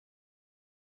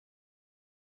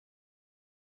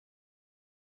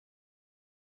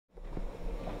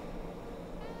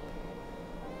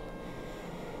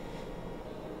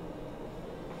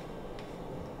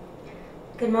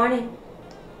Good morning.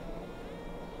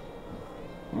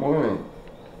 Morning.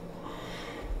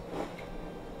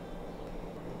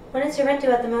 When is your rent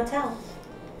due at the motel?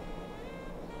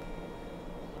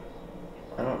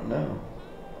 I don't know.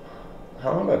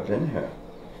 How long have I been here?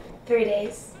 3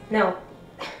 days. No,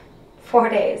 4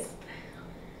 days.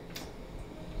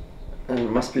 And it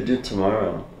must be due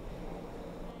tomorrow.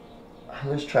 I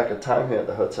lose track of time here at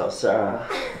the hotel, Sarah.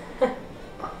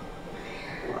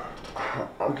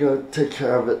 I'll go take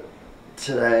care of it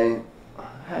today.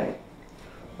 Hey,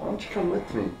 why don't you come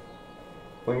with me?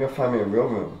 We're gonna find me a real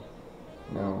room.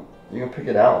 No, you can pick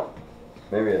it out.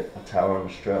 Maybe a tower on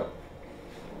the strip.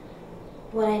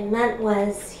 What I meant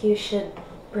was you should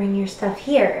bring your stuff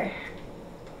here.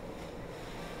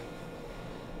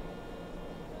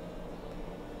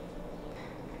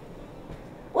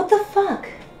 What the fuck?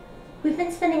 We've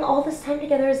been spending all this time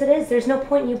together as it is. There's no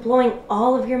point in you blowing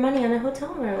all of your money on a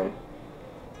hotel room.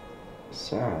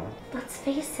 Sarah. Let's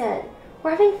face it,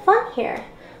 we're having fun here.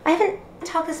 I haven't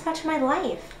talked this much in my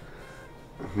life.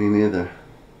 Me neither.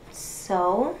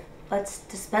 So, let's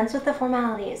dispense with the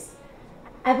formalities.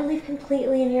 I believe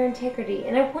completely in your integrity,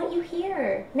 and I want you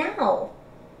here, now.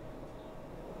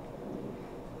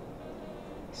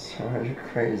 Sarah, you're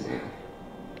crazy.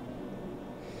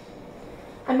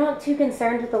 I'm not too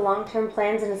concerned with the long-term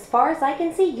plans, and as far as I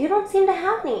can see, you don't seem to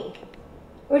have any.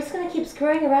 We're just gonna keep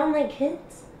screwing around like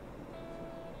kids.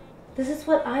 This is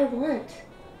what I want.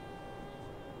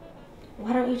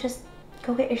 Why don't you just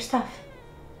go get your stuff?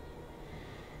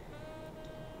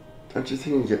 Don't you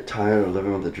think you get tired of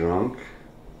living with a drunk?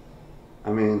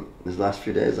 I mean, these last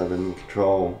few days I've been in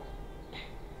control.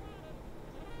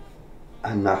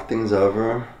 I knock things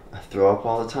over. I throw up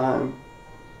all the time.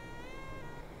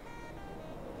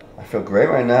 I feel great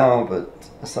right now, but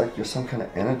it's like you're some kind of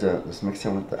antidote that's mixed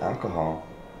in with the alcohol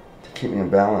to keep me in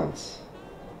balance.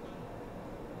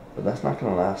 But that's not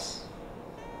gonna last.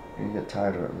 You're gonna get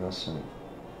tired of it real soon.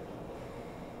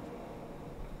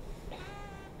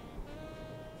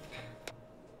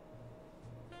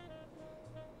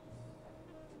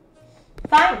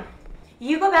 Fine.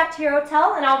 You go back to your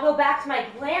hotel, and I'll go back to my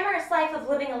glamorous life of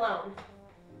living alone.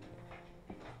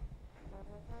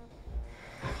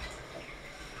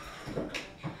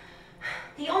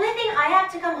 The only thing I have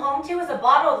to come home to is a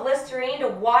bottle of Listerine to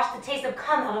wash the taste of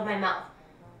cum out of my mouth.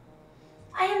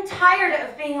 I am tired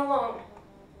of being alone.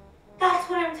 That's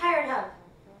what I'm tired of.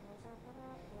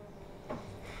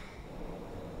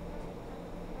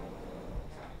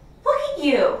 Look at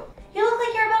you. You look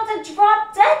like you're about to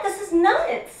drop dead. This is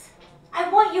nuts. I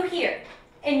want you here.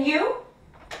 And you?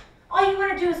 All you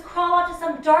want to do is crawl off to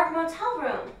some dark motel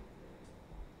room.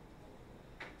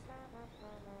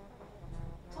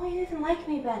 Don't you even like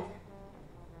me, Ben?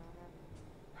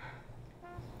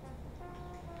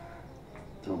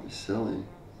 Don't be silly.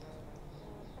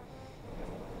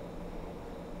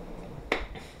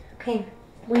 Okay,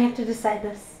 we have to decide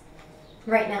this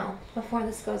right now before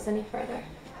this goes any further.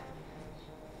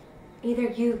 Either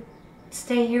you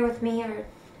stay here with me or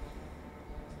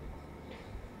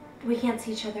we can't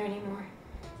see each other anymore.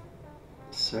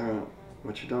 Sarah,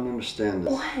 what you don't understand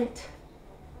is... What?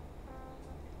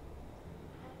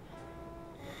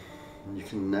 You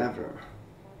can never,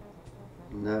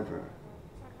 never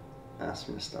ask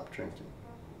me to stop drinking.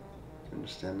 Do you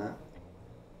understand that?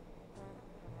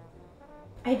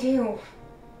 I do.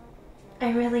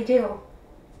 I really do.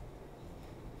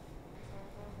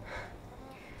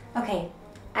 Okay,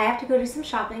 I have to go do some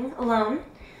shopping alone.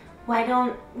 Why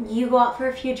don't you go out for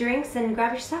a few drinks and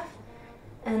grab your stuff?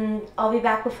 And I'll be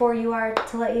back before you are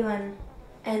to let you in.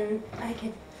 And I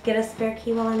could get a spare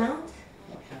key while I'm out.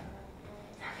 Okay.